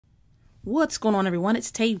What's going on, everyone?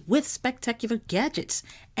 It's Tay with Spectacular Gadgets,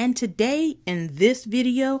 and today in this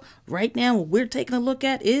video right now what we're taking a look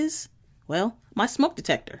at is, well, my smoke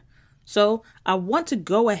detector. So I want to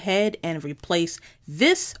go ahead and replace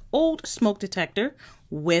this old smoke detector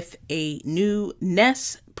with a new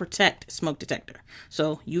Nest Protect smoke detector.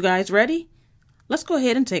 So you guys ready? Let's go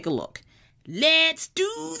ahead and take a look. Let's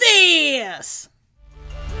do this!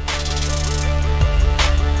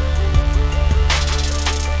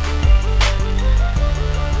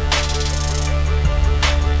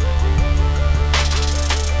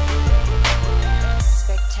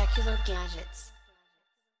 Gadgets.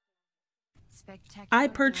 I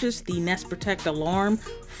purchased the Nest Protect alarm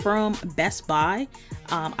from Best Buy.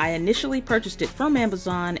 I initially purchased it from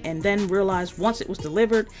Amazon and then realized once it was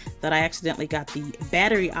delivered that I accidentally got the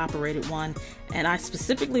battery operated one, and I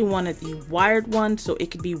specifically wanted the wired one so it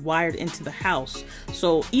could be wired into the house.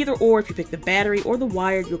 So either or, if you pick the battery or the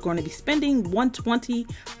wired, you're going to be spending $120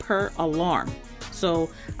 per alarm. So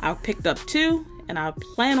I picked up two, and I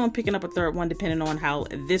plan on picking up a third one depending on how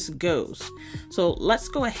this goes. So let's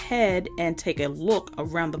go ahead and take a look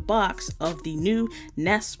around the box of the new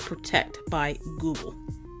Nest Protect by Google.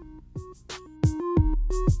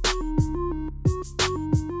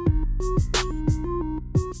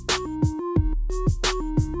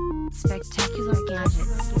 Spectacular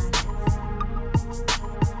Gadgets.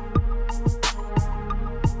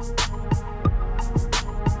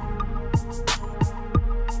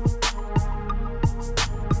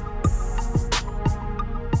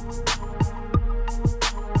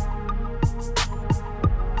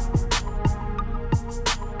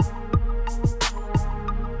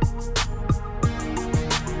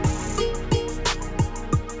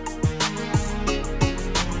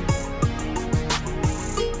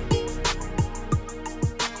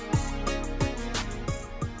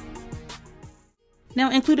 Now,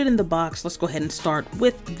 included in the box, let's go ahead and start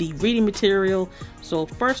with the reading material. So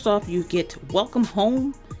first off, you get Welcome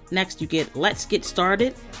Home. Next, you get Let's Get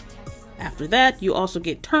Started. After that, you also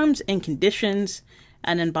get Terms and Conditions.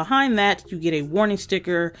 And then behind that, you get a warning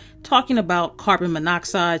sticker talking about carbon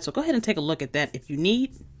monoxide. So go ahead and take a look at that if you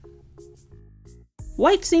need.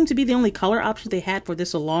 White seemed to be the only color option they had for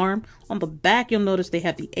this alarm. On the back, you'll notice they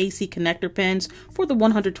have the AC connector pins for the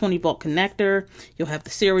 120 volt connector. You'll have the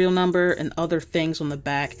serial number and other things on the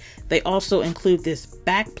back. They also include this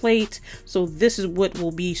back plate. So this is what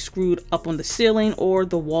will be screwed up on the ceiling or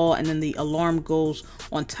the wall, and then the alarm goes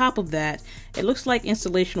on top of that. It looks like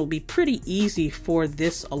installation will be pretty easy for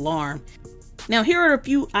this alarm. Now, here are a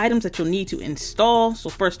few items that you'll need to install.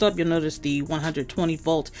 So first up, you'll notice the 120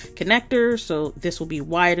 volt connector. So this will be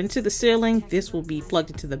wired into the ceiling. This will be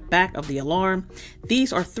plugged into the back of the alarm.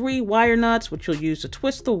 These are 3 wire nuts, which you'll use to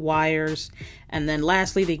twist the wires. And then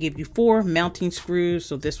lastly, they give you 4 mounting screws.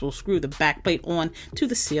 So this will screw the back plate on to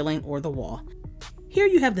the ceiling or the wall. Here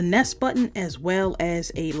you have the Nest button, as well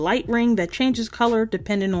as a light ring that changes color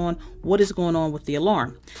depending on what is going on with the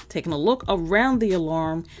alarm. Taking a look around the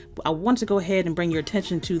alarm, I want to go ahead and bring your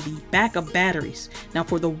attention to the backup batteries. Now,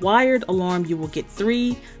 for the wired alarm, you will get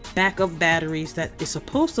 3 backup batteries that is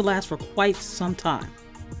supposed to last for quite some time.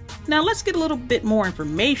 Now let's get a little bit more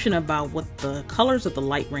information about what the colors of the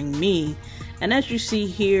light ring mean. And as you see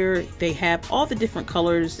here, they have all the different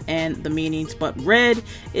colors and the meanings, but red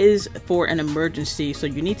is for an emergency. So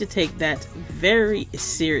you need to take that very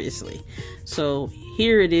seriously. So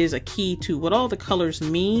here it is, a key to what all the colors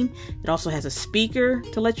mean. It also has a speaker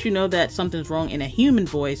to let you know that something's wrong in a human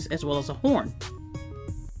voice, as well as a horn.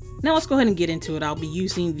 Now let's go ahead and get into it. I'll be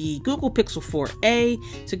using the Google Pixel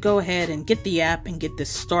 4a to go ahead and get the app and get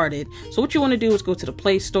this started. So what you want to do is go to the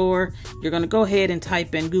Play Store. You're going to go ahead and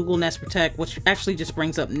type in Google Nest Protect, which actually just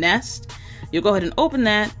brings up Nest. You'll go ahead and open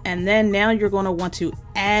that, and then now you're going to want to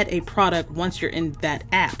add a product once you're in that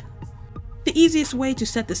app. The easiest way to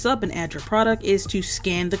set this up and add your product is to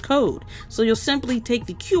scan the code. So you'll simply take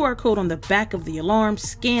the QR code on the back of the alarm,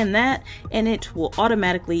 scan that, and it will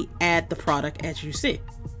automatically add the product as you see.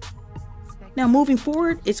 Now moving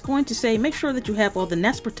forward, it's going to say make sure that you have all the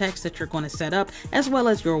Nest Protects that you're going to set up, as well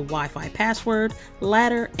as your Wi-Fi password,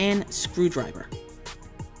 ladder, and screwdriver.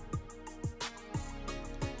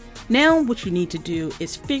 Now what you need to do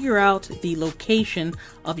is figure out the location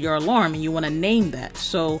of your alarm, and you want to name that.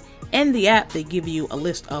 So in the app, they give you a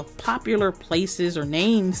list of popular places or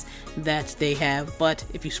names that they have, but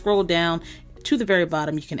if you scroll down to the very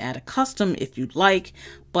bottom, you can add a custom if you'd like.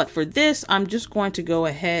 But for this, I'm just going to go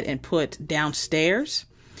ahead and put downstairs.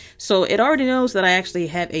 So it already knows that I actually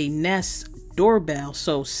have a Nest doorbell.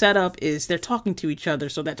 So setup is they're talking to each other.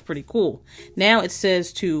 So that's pretty cool. Now it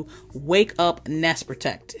says to wake up Nest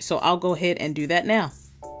Protect. So I'll go ahead and do that now.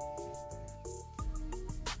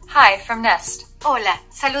 Hi from Nest. Hola,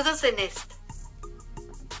 saludos de Nest.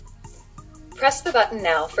 Press the button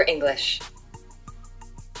now for English.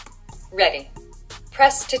 Ready.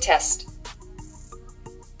 Press to test.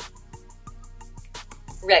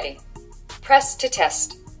 Ready. Press to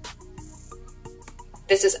test.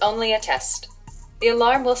 This is only a test. The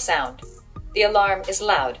alarm will sound. The alarm is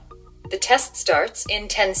loud. The test starts in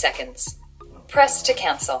 10 seconds. Press to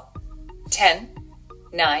cancel. 10,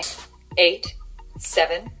 9, 8,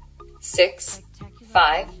 7, 6,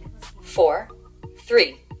 5, 4,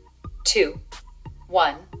 3, 2,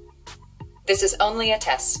 1. This is only a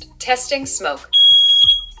test. Testing smoke.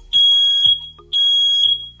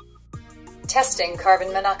 Testing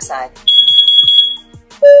carbon monoxide.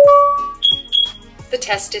 The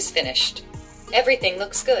test is finished. Everything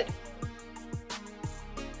looks good.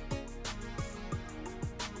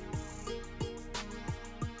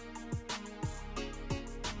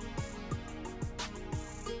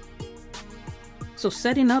 So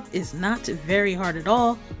setting up is not very hard at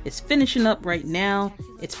all. It's finishing up right now.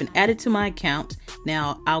 It's been added to my account.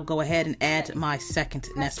 Now I'll go ahead and add my second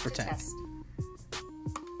Nest Protect.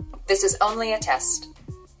 This is only a test.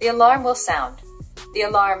 The alarm will sound. The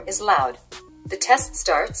alarm is loud. The test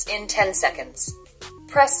starts in 10 seconds.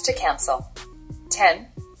 Press to cancel. 10,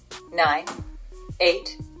 9,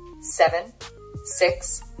 8, 7,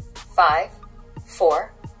 6, 5,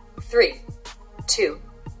 4, 3, 2,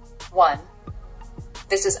 1.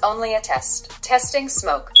 This is only a test. Testing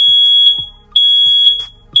smoke.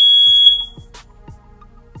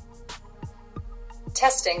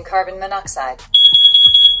 Testing carbon monoxide.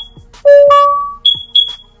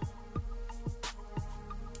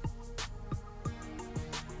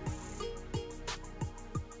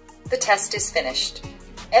 The test is finished.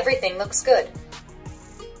 Everything looks good.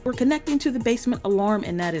 We're connecting to the basement alarm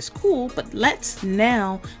and that is cool, but let's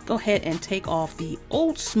now go ahead and take off the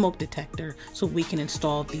old smoke detector so we can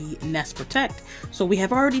install the Nest Protect. So we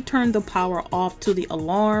have already turned the power off to the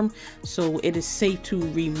alarm, so it is safe to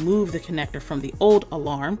remove the connector from the old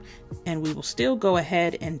alarm, and we will still go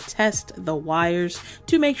ahead and test the wires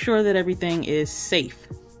to make sure that everything is safe.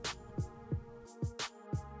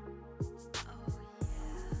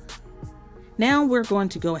 Now we're going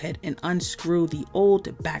to go ahead and unscrew the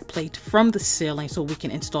old backplate from the ceiling so we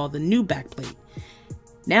can install the new backplate.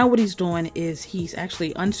 Now what he's doing is he's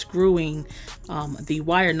actually unscrewing the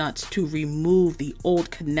wire nuts to remove the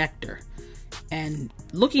old connector. And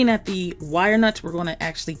looking at the wire nuts, we're going to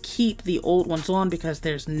actually keep the old ones on because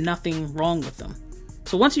there's nothing wrong with them.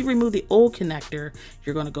 So once you remove the old connector,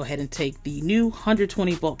 you're going to go ahead and take the new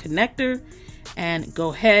 120 volt connector and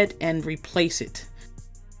go ahead and replace it.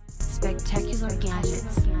 Spectacular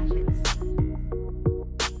gadgets.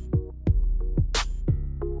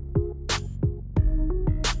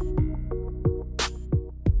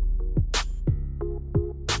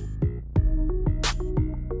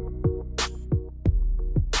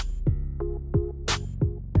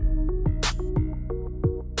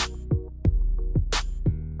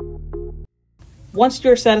 Once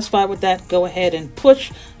you're satisfied with that, go ahead and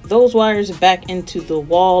push those wires back into the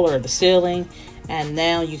wall or the ceiling. And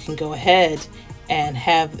now you can go ahead and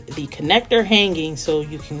have the connector hanging so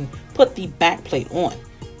you can put the back plate on.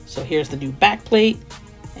 So here's the new back plate,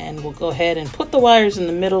 and we'll go ahead and put the wires in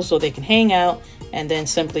the middle so they can hang out, and then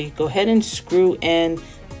simply go ahead and screw in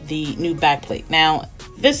the new back plate. Now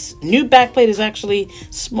this new back plate is actually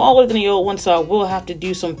smaller than the old one, so I will have to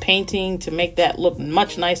do some painting to make that look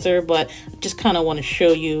much nicer, but I just kind of want to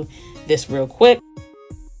show you this real quick.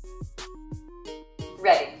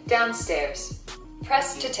 Ready. Downstairs.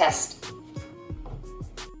 Press to test.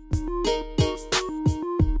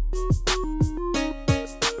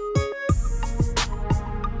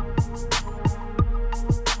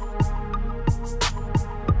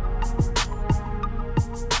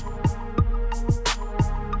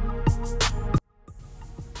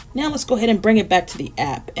 Now let's go ahead and bring it back to the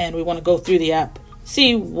app, and we want to go through the app,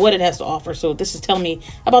 see what it has to offer. So this is telling me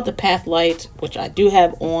about the path light, which I do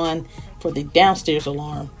have on for the downstairs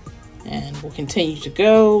alarm, and we'll continue to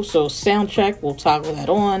go. So sound check, we'll toggle that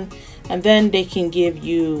on, and then they can give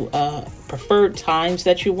you preferred times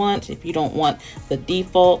that you want if you don't want the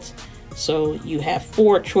default. So you have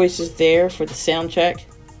 4 choices there for the sound check.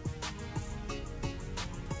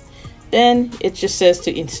 Then it just says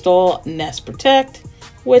to install Nest Protect,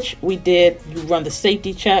 which we did. You run the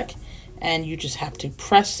safety check and you just have to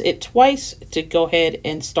press it twice to go ahead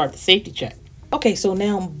and start the safety check. Okay, so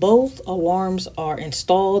now both alarms are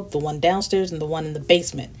installed, the one downstairs and the one in the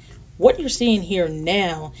basement. What you're seeing here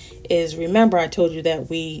now is, remember I told you that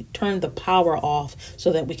we turned the power off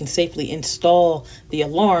so that we can safely install the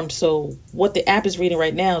alarm. So what the app is reading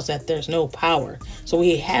right now is that there's no power. So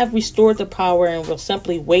we have restored the power, and we'll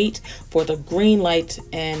simply wait for the green light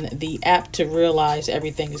and the app to realize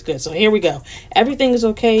everything is good. So here we go. Everything is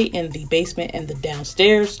okay in the basement and the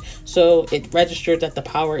downstairs. So it registered that the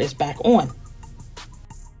power is back on.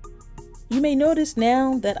 You may notice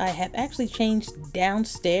now that I have actually changed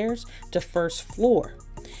downstairs to first floor.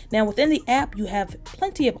 Now within the app, you have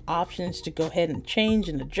plenty of options to go ahead and change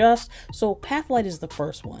and adjust. So path light is the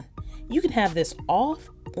first one. You can have this off,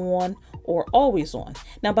 on, or always on.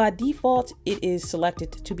 Now by default, it is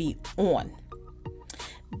selected to be on.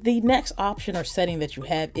 The next option or setting that you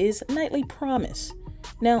have is nightly promise.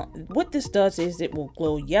 Now, what this does is it will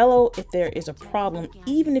glow yellow if there is a problem,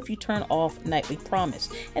 even if you turn off nightly promise.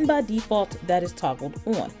 And by default, that is toggled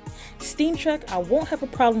on. Steam check, I won't have a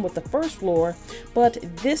problem with the first floor, but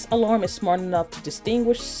this alarm is smart enough to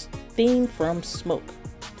distinguish steam from smoke.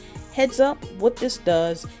 Heads up, what this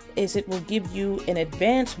does is it will give you an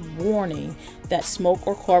advance warning that smoke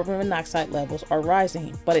or carbon monoxide levels are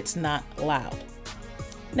rising, but it's not loud.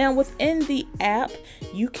 Now within the app,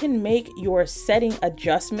 you can make your setting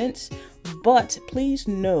adjustments, but please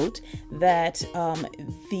note that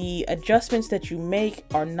the adjustments that you make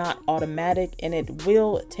are not automatic, and it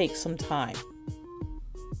will take some time.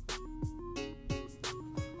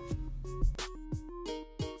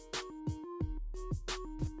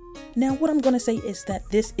 Now what I'm going to say is that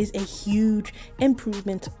this is a huge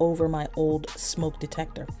improvement over my old smoke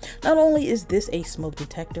detector. Not only is this a smoke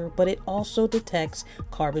detector, but it also detects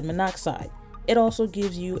carbon monoxide. It also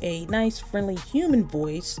gives you a nice friendly human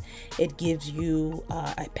voice. It gives you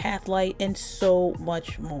a path light and so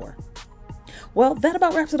much more. Well, that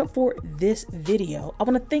about wraps it up for this video. I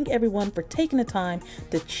want to thank everyone for taking the time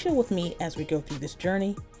to chill with me as we go through this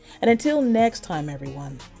journey. And until next time,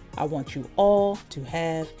 everyone, I want you all to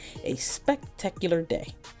have a spectacular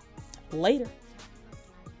day. Later.